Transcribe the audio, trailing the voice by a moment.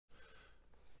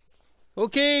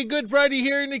Okay, Good Friday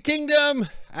here in the kingdom.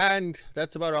 And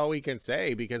that's about all we can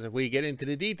say, because if we get into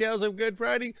the details of Good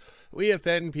Friday, we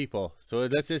offend people. So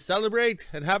let's just celebrate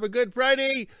and have a Good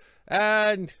Friday.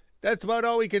 And that's about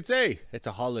all we can say. It's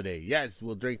a holiday. Yes,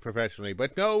 we'll drink professionally.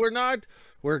 But no, we're not.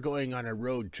 We're going on a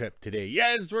road trip today.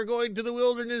 Yes, we're going to the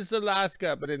wilderness,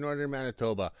 Alaska, but in Northern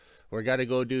Manitoba. We're going to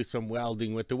go do some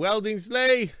welding with the welding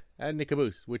sleigh and the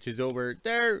caboose, which is over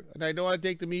there. And I don't want to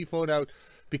take the me phone out,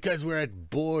 because we're at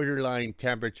borderline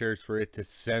temperatures for it to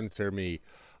censor me.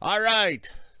 All right,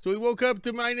 so we woke up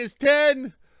to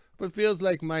 -10, but feels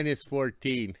like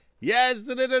 -14. Yes,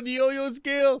 and then on the yo-yo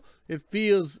scale, it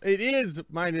is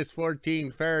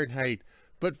 -14 Fahrenheit,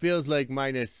 but feels like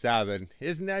 -7.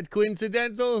 Isn't that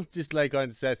coincidental? Just like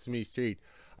on Sesame Street.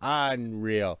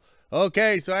 Unreal.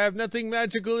 Okay, so I have nothing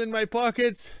magical in my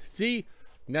pockets. See?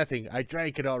 Nothing. I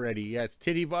drank it already. Yes,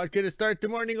 titty vodka to start the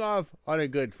morning off on a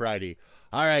Good Friday.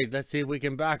 All right, let's see if we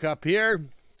can back up here.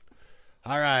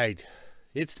 All right.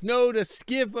 It snowed a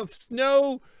skiff of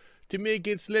snow to make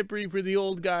it slippery for the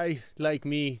old guy like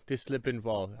me to slip and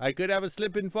fall. I could have a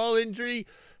slip and fall injury,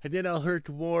 and then I'll hurt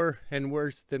more and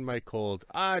worse than my cold.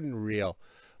 Unreal.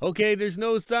 Okay, there's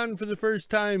no sun for the first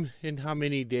time in how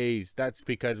many days? That's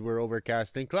because we're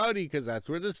overcast and cloudy, because that's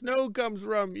where the snow comes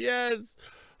from. Yes.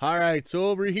 All right, so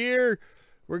over here,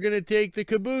 we're going to take the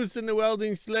caboose and the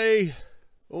welding sleigh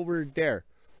over there.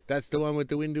 That's the one with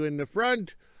the window in the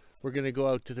front. We're going to go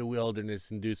out to the wilderness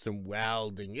and do some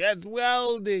welding. Yes,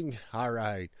 welding. All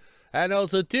right. And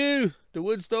also, too, the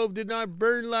wood stove did not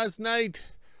burn last night.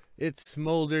 It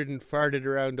smoldered and farted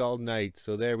around all night.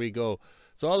 So there we go.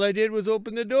 So all I did was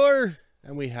open the door,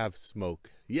 and we have smoke.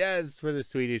 Yes, for the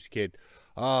Swedish kid.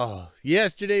 Oh,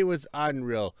 yesterday was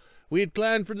unreal. We had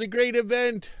planned for the great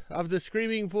event of the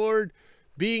Screaming Ford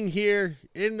being here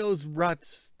in those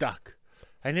ruts stuck.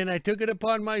 And then I took it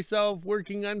upon myself,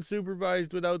 working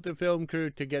unsupervised without the film crew,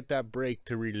 to get that brake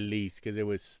to release because it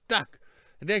was stuck.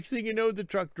 The next thing you know, the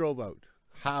truck drove out.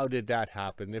 How did that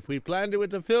happen? If we planned it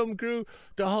with the film crew,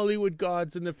 the Hollywood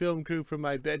gods, and the film crew from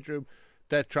my bedroom,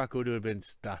 that truck would have been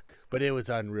stuck. But it was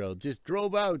unreal. Just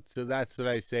drove out. So that's what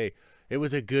I say. It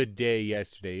was a good day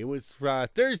yesterday. It was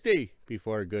Thursday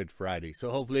before Good Friday.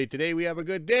 So hopefully today we have a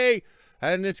good day.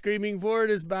 And the Screaming Ford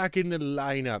is back in the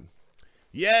lineup.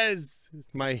 Yes,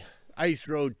 it's my ice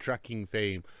road trucking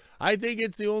fame. I think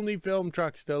it's the only film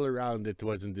truck still around that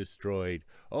wasn't destroyed.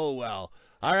 Oh well.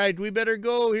 All right, we better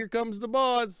go. Here comes the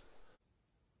boss.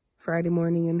 Friday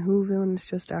morning in WHO-ville, and it's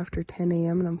just after 10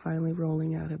 a.m. and I'm finally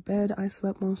rolling out of bed. I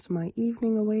slept most of my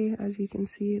evening away. As you can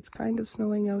see, it's kind of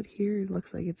snowing out here. It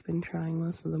looks like it's been trying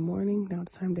most of the morning. Now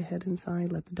it's time to head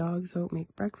inside, let the dogs out,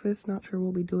 make breakfast. Not sure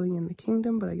what we'll be doing in the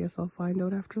kingdom, but I guess I'll find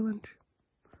out after lunch.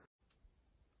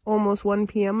 Almost 1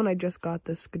 p.m. and I just got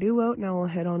the skidoo out. Now I'll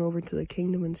head on over to the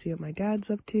kingdom and see what my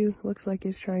dad's up to. Looks like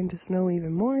it's trying to snow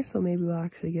even more, so maybe we'll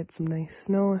actually get some nice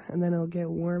snow, and then it'll get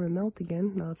warm and melt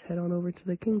again. Now let's head on over to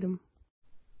the kingdom.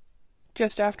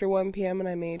 Just after 1 p.m. and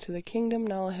I made it to the kingdom.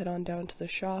 Now I'll head on down to the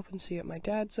shop and see what my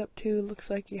dad's up to.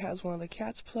 Looks like he has one of the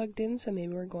cats plugged in, so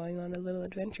maybe we're going on a little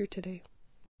adventure today.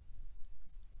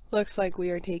 Looks like we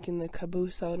are taking the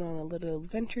caboose out on a little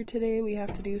adventure today. We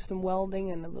have to do some welding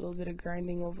and a little bit of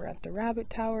grinding over at the rabbit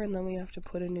tower, and then we have to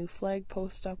put a new flag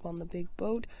post up on the big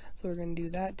boat. So we're going to do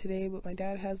that today, but my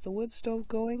dad has the wood stove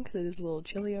going because it is a little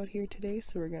chilly out here today,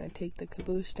 so we're going to take the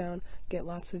caboose down, get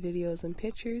lots of videos and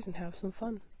pictures, and have some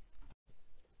fun.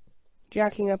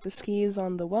 Jacking up the skis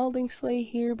on the welding sleigh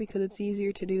here because it's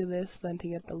easier to do this than to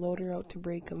get the loader out to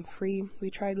break them free. We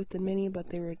tried with the Mini, but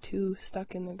they were too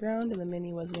stuck in the ground and the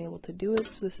Mini wasn't able to do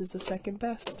it, so this is the second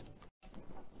best.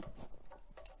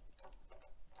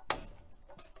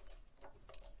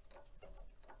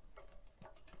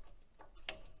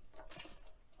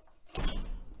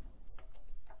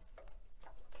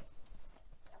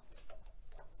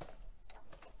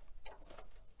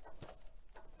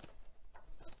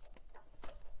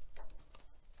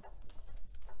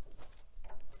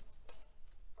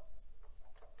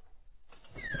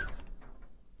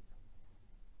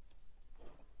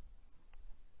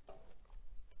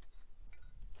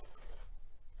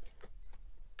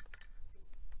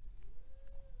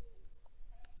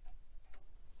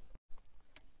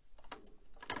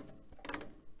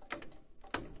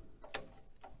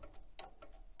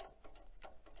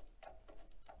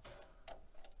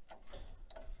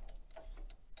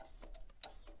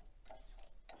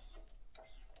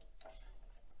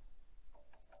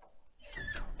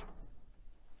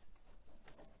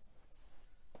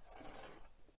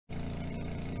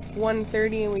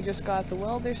 1:30 and we just got the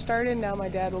welder started. Now my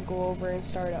dad will go over and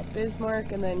start up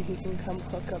Bismarck, and then he can come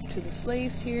hook up to the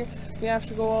sleighs here. We have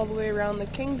to go all the way around the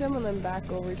kingdom and then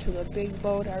back over to the big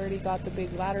boat. I already got the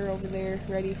big ladder over there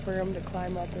ready for him to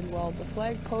climb up and weld the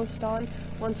flag post on.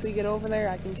 Once we get over there,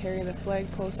 I can carry the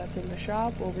flag post that's in the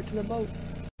shop over to the boat.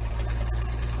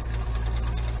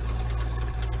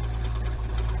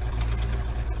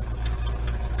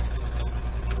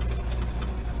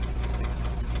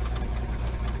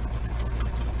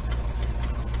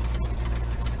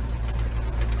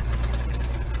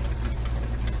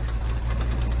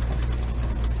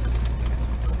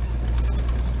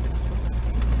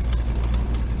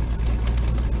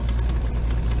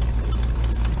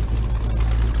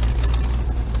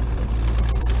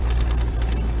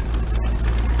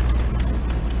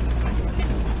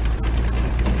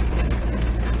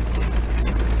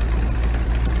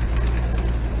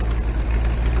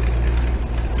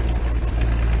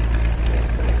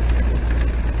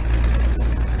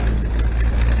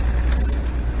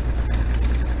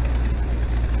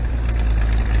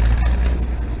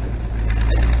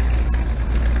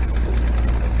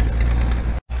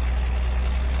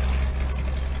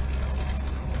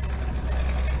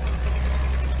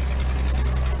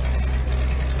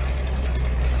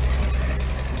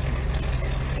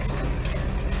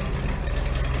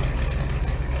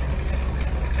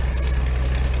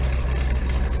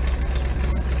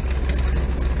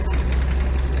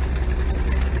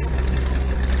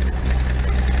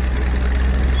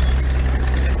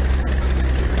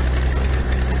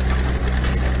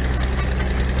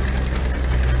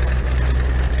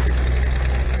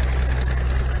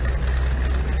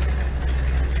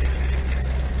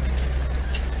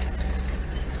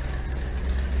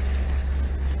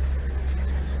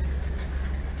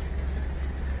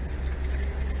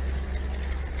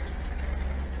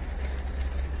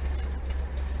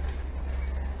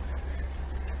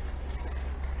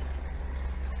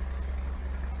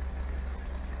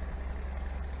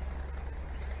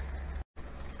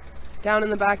 Down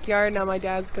in the backyard, now my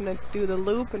dad's gonna do the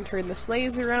loop and turn the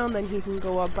sleighs around, then he can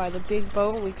go up by the big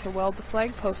boat and we can weld the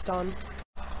flag post on.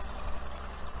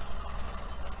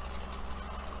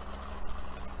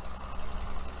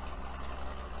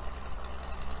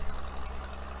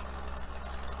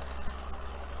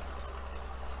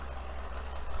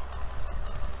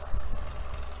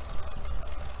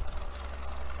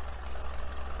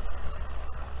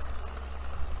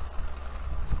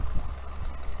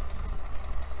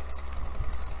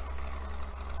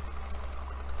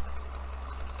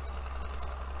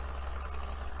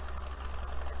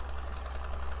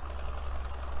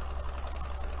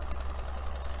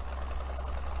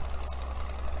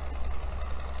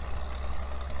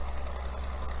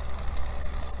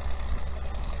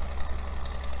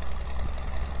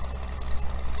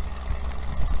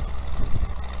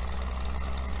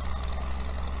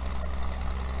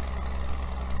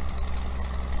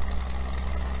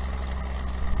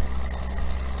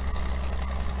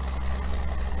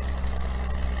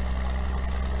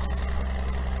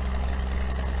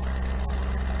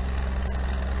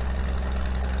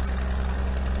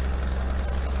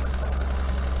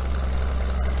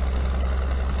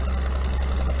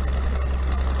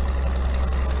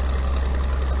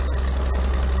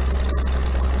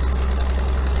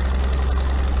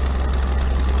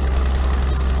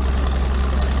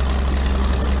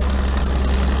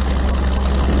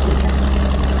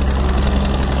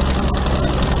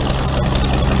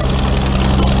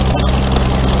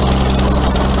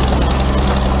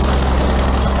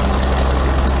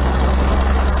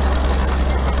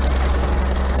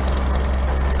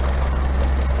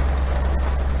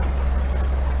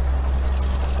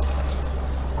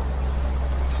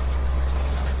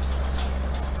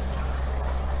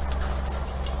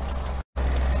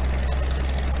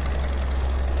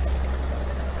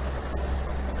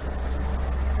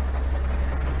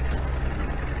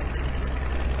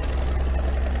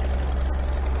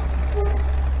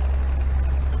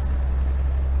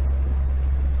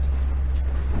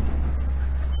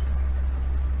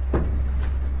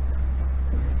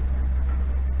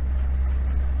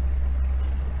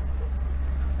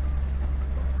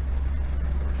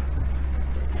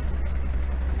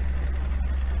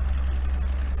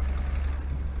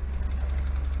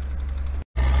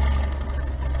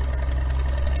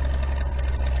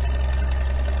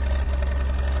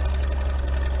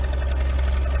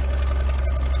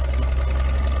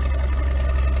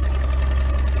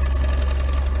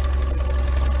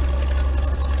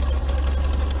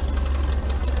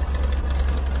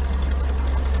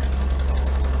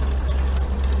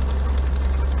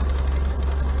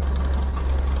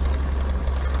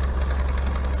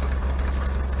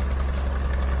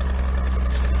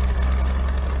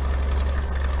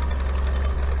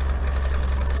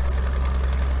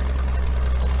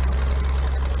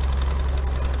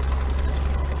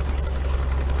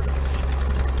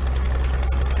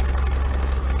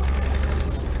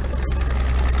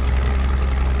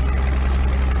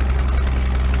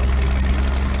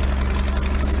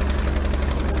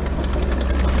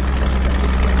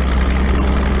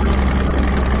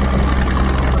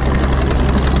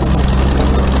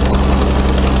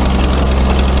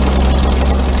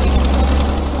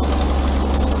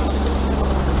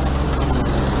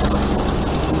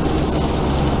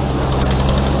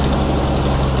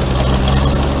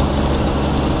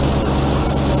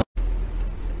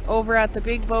 over at the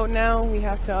big boat now. We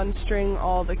have to unstring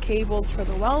all the cables for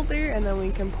the welder, and then we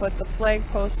can put the flag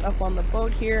post up on the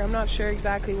boat here. I'm not sure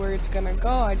exactly where it's gonna go.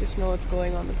 I just know it's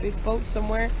going on the big boat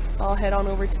somewhere. I'll head on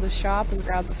over to the shop and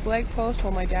grab the flag post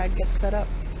while my dad gets set up.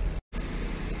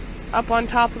 Up on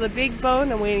top of the big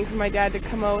boat, I'm waiting for my dad to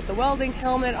come out with the welding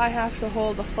helmet. I have to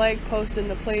hold the flag post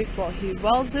into place while he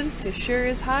welds it. It sure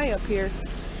is high up here.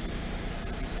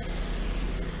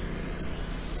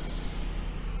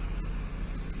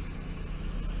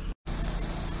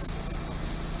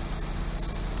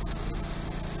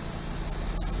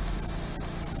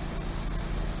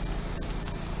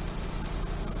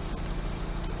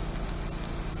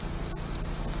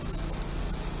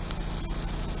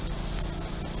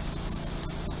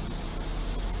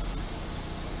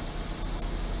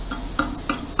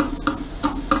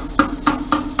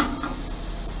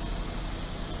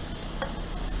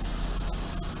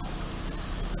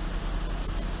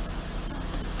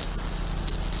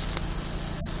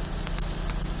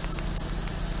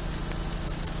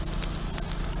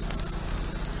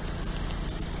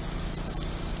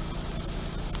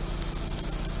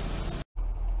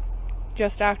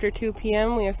 Just after 2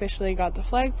 p.m. we officially got the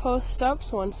flag post up,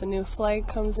 so once the new flag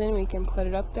comes in we can put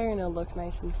it up there and it'll look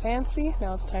nice and fancy.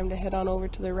 Now it's time to head on over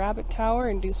to the rabbit tower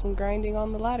and do some grinding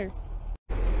on the ladder.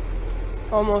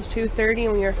 Almost 2:30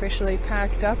 and we are officially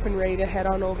packed up and ready to head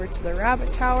on over to the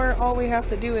rabbit tower. All we have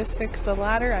to do is fix the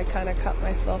ladder. I kind of cut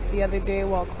myself the other day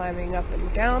while climbing up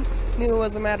and down. Knew it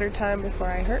was a matter of time before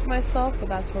I hurt myself, but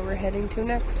that's where we're heading to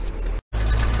next.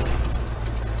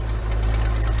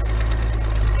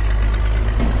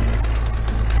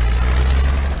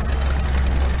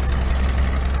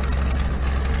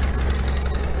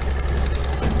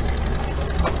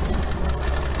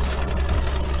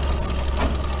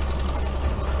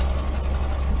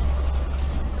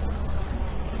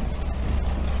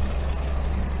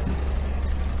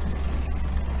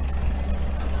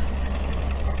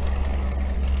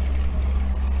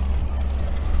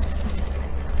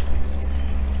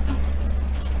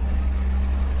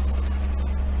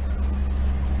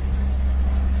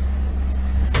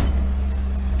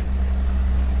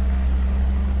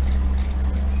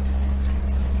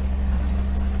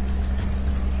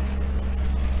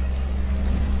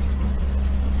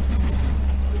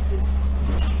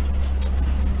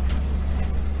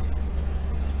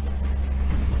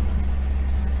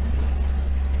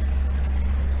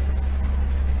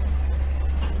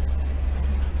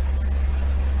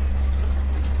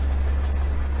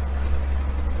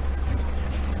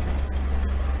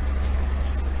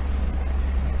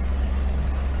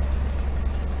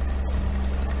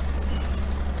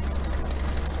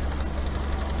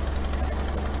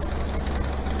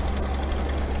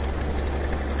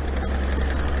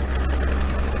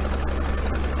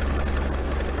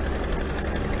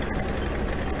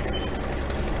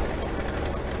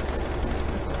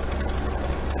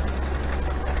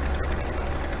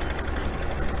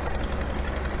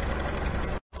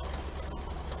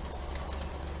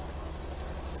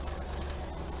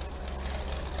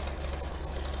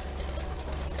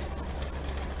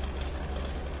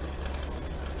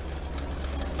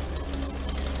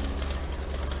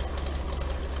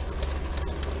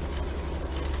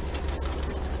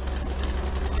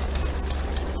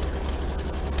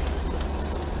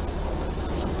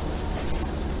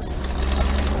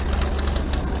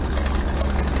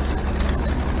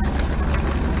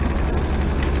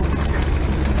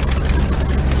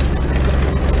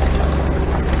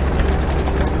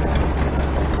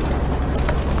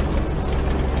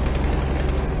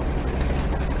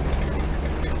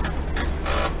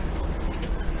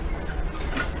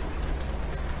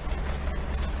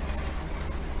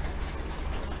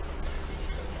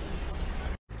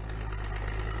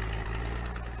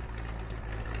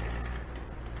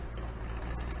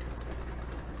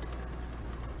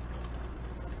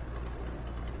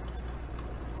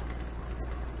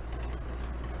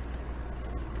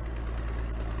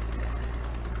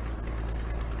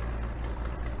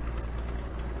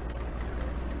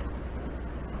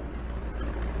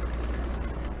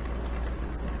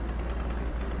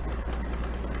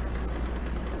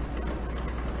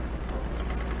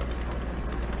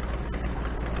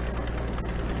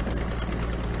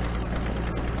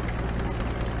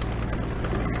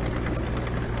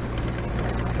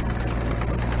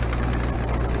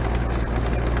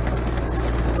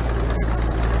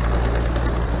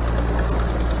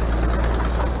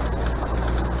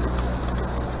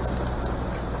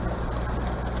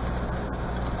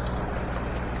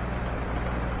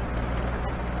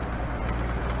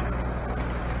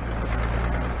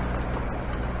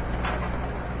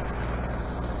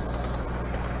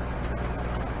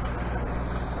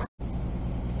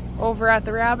 over at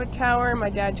the rabbit tower. My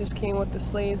dad just came with the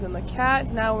sleighs and the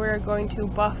cat. Now we're going to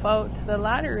buff out the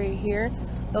ladder right here.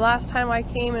 The last time I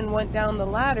came and went down the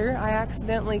ladder, I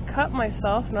accidentally cut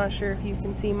myself. Not sure if you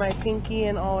can see my pinky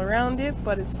and all around it,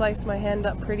 but it sliced my hand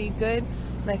up pretty good.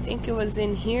 And I think it was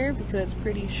in here because it's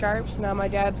pretty sharp. So now my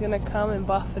dad's going to come and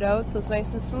buff it out so it's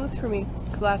nice and smooth for me.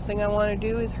 The last thing I want to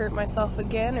do is hurt myself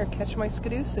again or catch my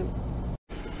skidoo.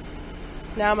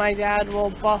 Now my dad will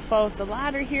buff out the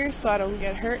ladder here so I don't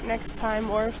get hurt next time,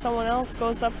 or if someone else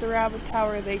goes up the rabbit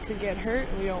tower they could get hurt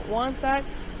and we don't want that.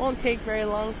 It won't take very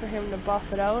long for him to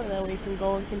buff it out and then we can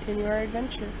go and continue our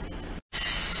adventure.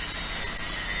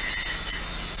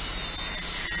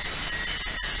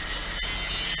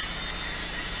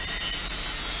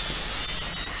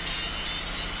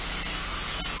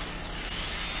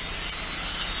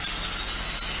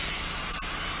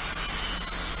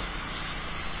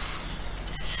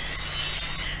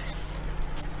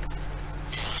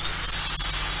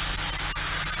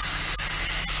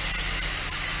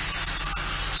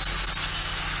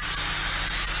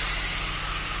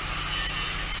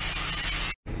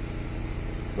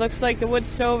 Looks like the wood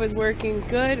stove is working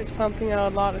good. It's pumping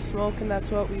out a lot of smoke and that's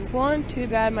what we want. Too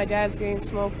bad my dad's getting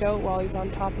smoked out while he's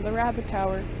on top of the rabbit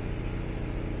tower.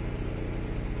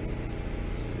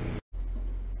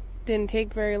 Didn't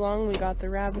take very long. We got the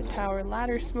rabbit tower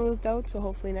ladder smoothed out, so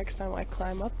hopefully next time I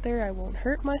climb up there I won't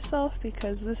hurt myself,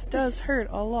 because this does hurt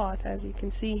a lot. As you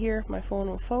can see here, if my phone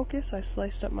will focus, I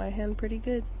sliced up my hand pretty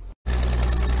good.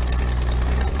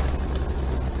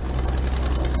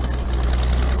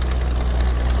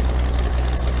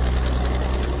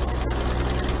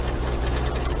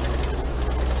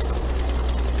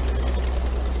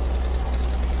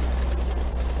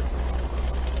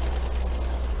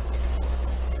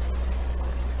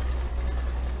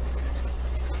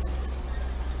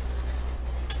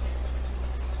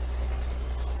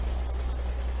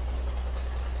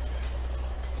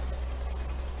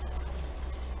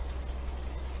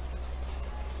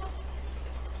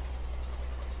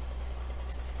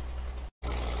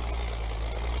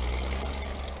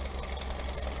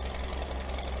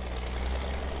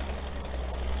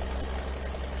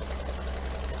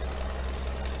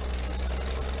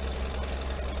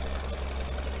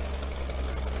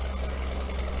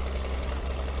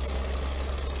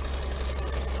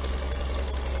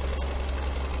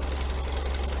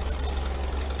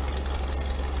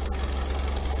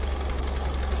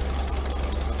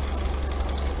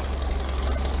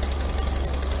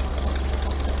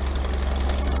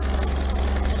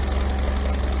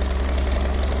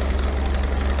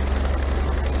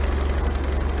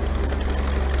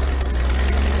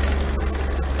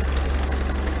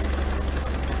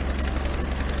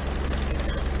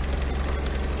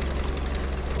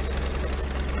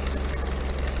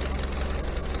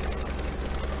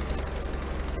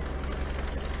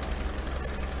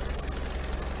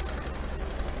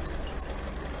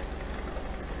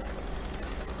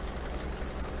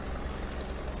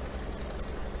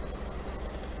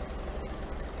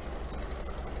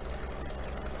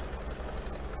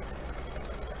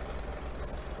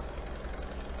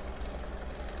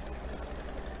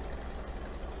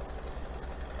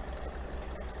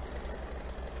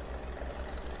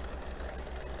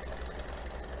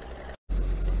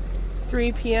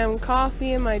 .3 p.m.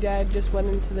 coffee, and my dad just went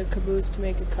into the Caboose to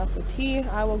make a cup of tea.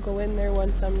 I will go in there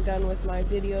once I'm done with my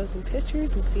videos and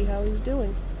pictures and see how he's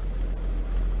doing.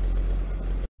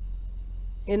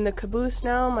 In the Caboose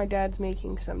now, my dad's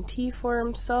making some tea for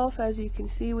himself. As you can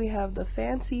see, we have the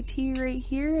fancy tea right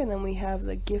here, and then we have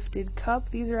the gifted cup.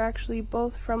 These are actually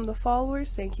both from the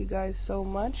followers. Thank you guys so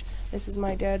much. This is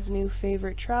my dad's new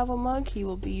favorite travel mug. He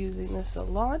will be using this a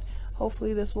lot.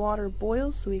 Hopefully this water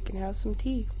boils so we can have some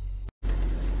tea.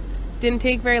 Didn't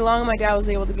take very long. My dad was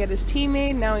able to get his tea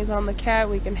made. Now he's on the cat.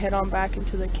 We can head on back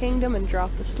into the kingdom and drop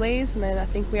the sleighs, and then I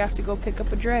think we have to go pick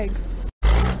up a drag.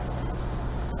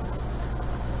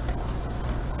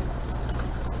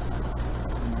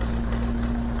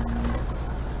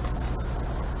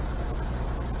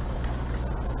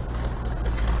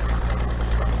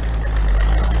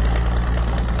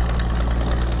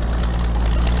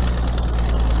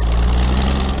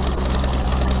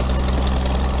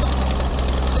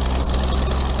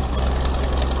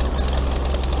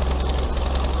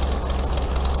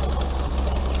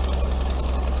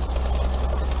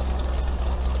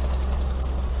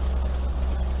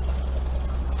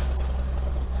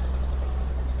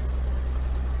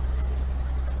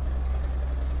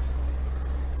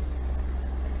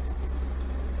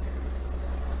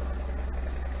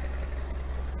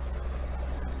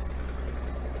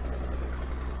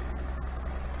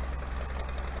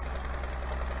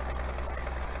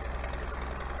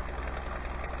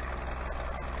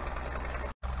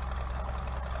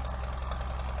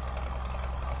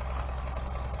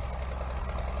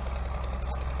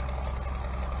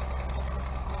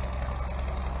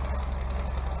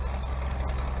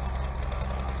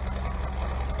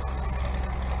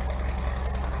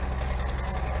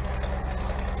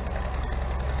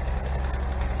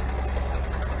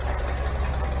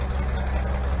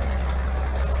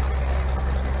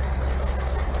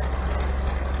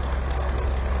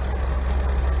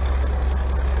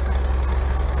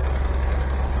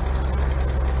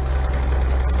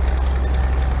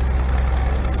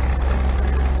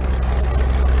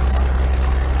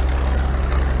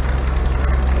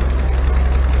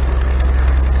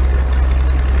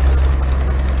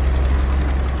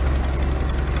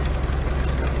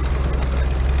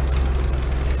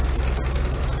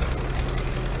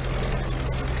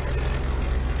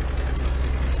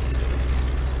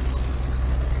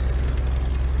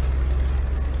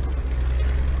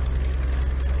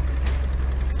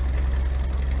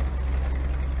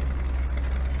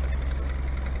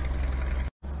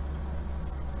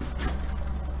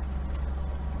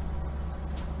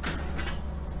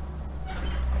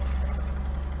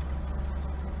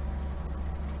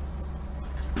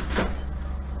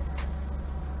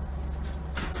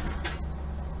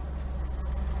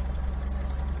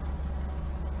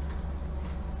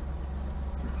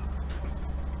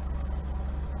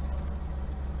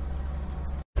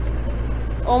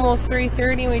 Almost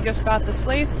 3:30, we just got the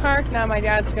sleighs parked. Now my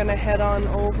dad's gonna head on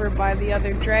over by the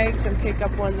other drags and pick up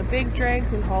one of the big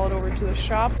drags and haul it over to the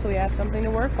shop so he has something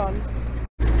to work on.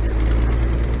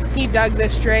 He dug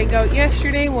this drag out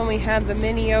yesterday when we had the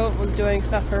mini out, was doing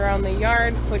stuff around the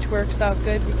yard, which works out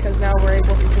good because now we're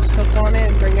able to just hook on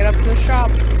it and bring it up to the shop.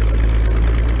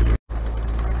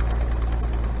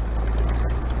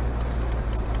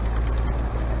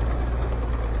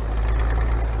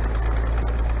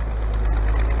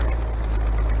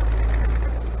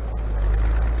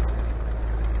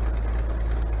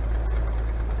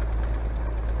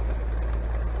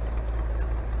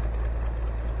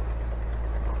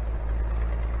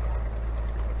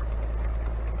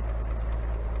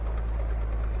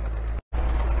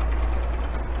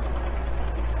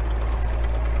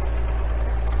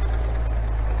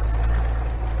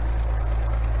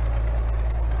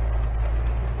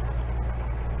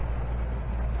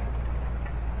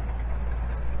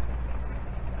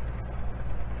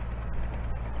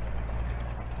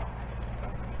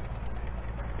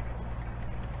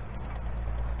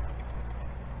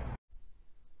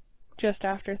 Just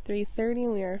after 3:30,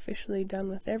 we are officially done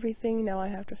with everything. Now I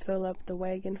have to fill up the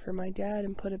wagon for my dad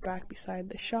and put it back beside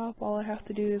the shop. All I have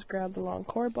to do is grab the long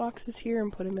cord boxes here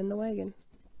and put them in the wagon.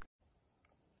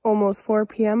 Almost 4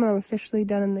 p.m. and I'm officially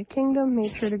done in the kingdom.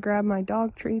 Made sure to grab my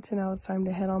dog treats and now it's time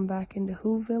to head on back into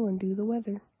WHO-ville and do the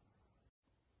weather.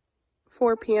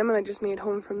 4 p.m. and I just made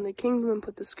home from the kingdom and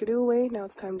put the skidoo away. Now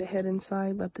it's time to head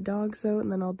inside, let the dogs out,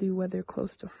 and then I'll do weather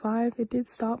close to 5. It did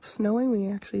stop snowing. We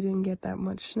actually didn't get that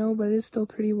much snow, but it is still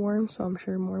pretty warm, so I'm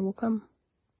sure more will come.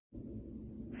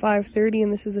 5:30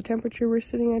 and this is the temperature we're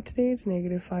sitting at today. It's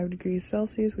negative 5 degrees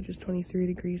Celsius, which is 23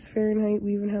 degrees Fahrenheit.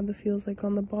 We even have the feels like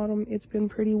on the bottom. It's been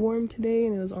pretty warm today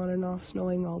and it was on and off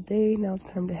snowing all day. Now it's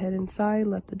time to head inside,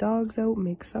 let the dogs out,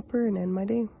 make supper, and end my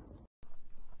day.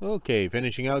 Okay,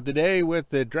 finishing out the day with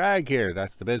the drag here.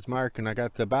 That's the Bismarck, and I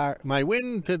got the back, my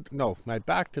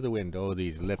back to the wind. Oh,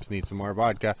 these lips need some more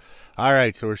vodka. All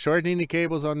right, so we're shortening the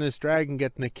cables on this drag and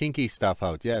getting the kinky stuff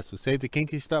out. Yes, we'll save the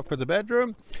kinky stuff for the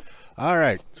bedroom. All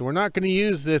right, so we're not going to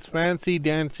use this fancy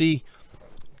dancy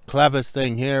clevis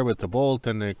thing here with the bolt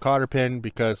and the cotter pin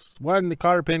because one, the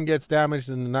cotter pin gets damaged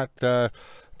and the nut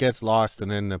gets lost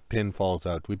and then the pin falls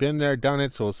out. We've been there, done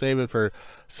it, so we'll save it for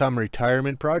some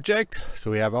retirement project. So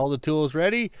we have all the tools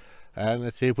ready and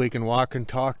let's see if we can walk and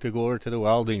talk to go over to the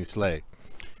welding slate.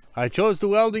 I chose the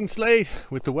welding slate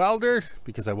with the welder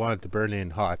because I wanted to burn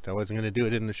in hot. I wasn't going to do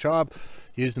it in the shop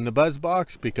using the buzz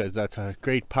box because that's a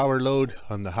great power load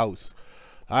on the house.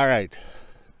 All right,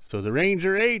 so the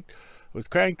Ranger 8 was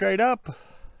cranked right up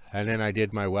and then I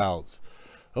did my welds.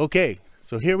 Okay,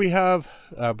 so here we have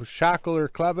a shackle or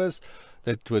clevis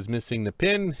that was missing the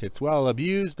pin. It's well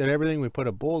abused and everything. We put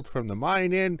a bolt from the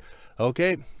mine in.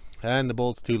 Okay, and the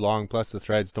bolt's too long, plus the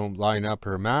threads don't line up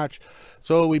or match.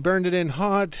 So we burned it in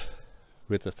hot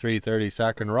with a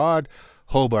 3/32 rod,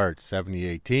 Hobart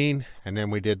 7018, and then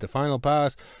we did the final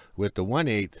pass with the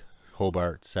 1/8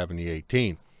 Hobart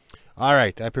 7018. All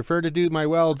right, I prefer to do my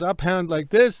welds uphand like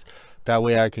this. That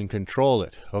way I can control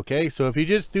it. Okay, so if you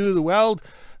just do the weld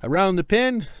around the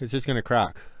pin, it's just going to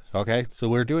crack. Okay, so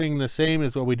we're doing the same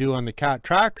as what we do on the cat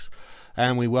tracks,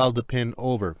 and we weld the pin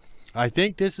over. I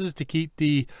think this is to keep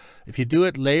the, if you do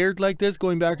it layered like this,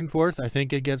 going back and forth, I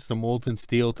think it gets the molten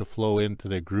steel to flow into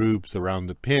the grooves around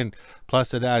the pin.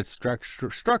 Plus it adds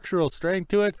structural strength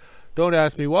to it. Don't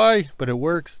ask me why, but it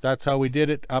works. That's how we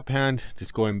did it, uphand,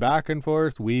 just going back and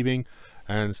forth, weaving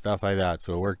and stuff like that.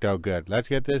 So it worked out good. Let's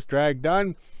get this drag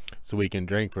done so we can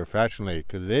drink professionally,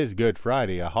 because it is Good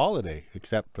Friday, a holiday,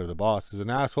 except for the boss is an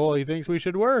asshole. He thinks we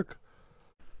should work.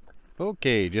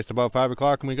 Okay, just about 5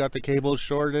 o'clock and we got the cables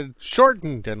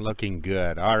shortened and looking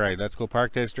good. All right, let's go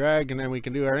park this drag and then we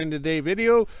can do our end of day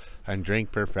video and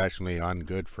drink professionally on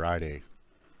Good Friday.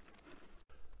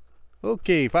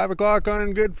 Okay, 5 o'clock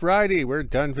on Good Friday. We're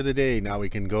done for the day. Now we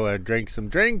can go and drink some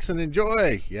drinks and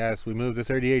enjoy. Yes, we moved the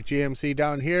 38 GMC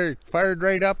down here. Fired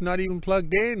right up, not even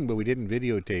plugged in, but we didn't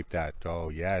videotape that. Oh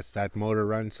yes, that motor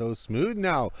runs so smooth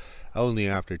now. Only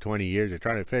after 20 years of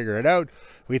trying to figure it out.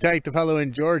 We thank the fellow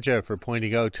in Georgia for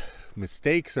pointing out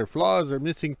mistakes or flaws or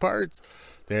missing parts.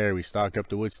 There, we stocked up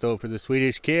the wood stove for the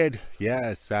Swedish kid.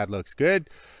 Yes, that looks good.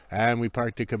 And we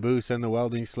parked the caboose and the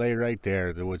welding sleigh right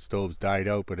there. The wood stove's died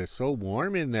out, but it's so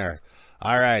warm in there.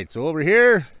 All right, so over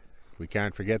here, we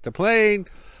can't forget the plane.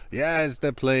 Yes,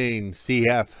 the plane,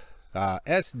 CF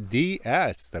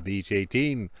SDS, the Beach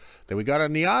 18 that we got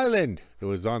on the island. It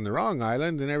was on the wrong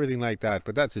island and everything like that,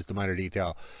 but that's just a minor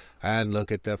detail. And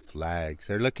look at the flags.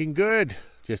 They're looking good.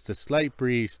 Just a slight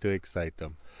breeze to excite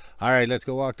them. All right, let's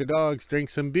go walk the dogs, drink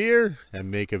some beer, and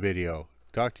make a video.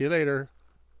 Talk to you later.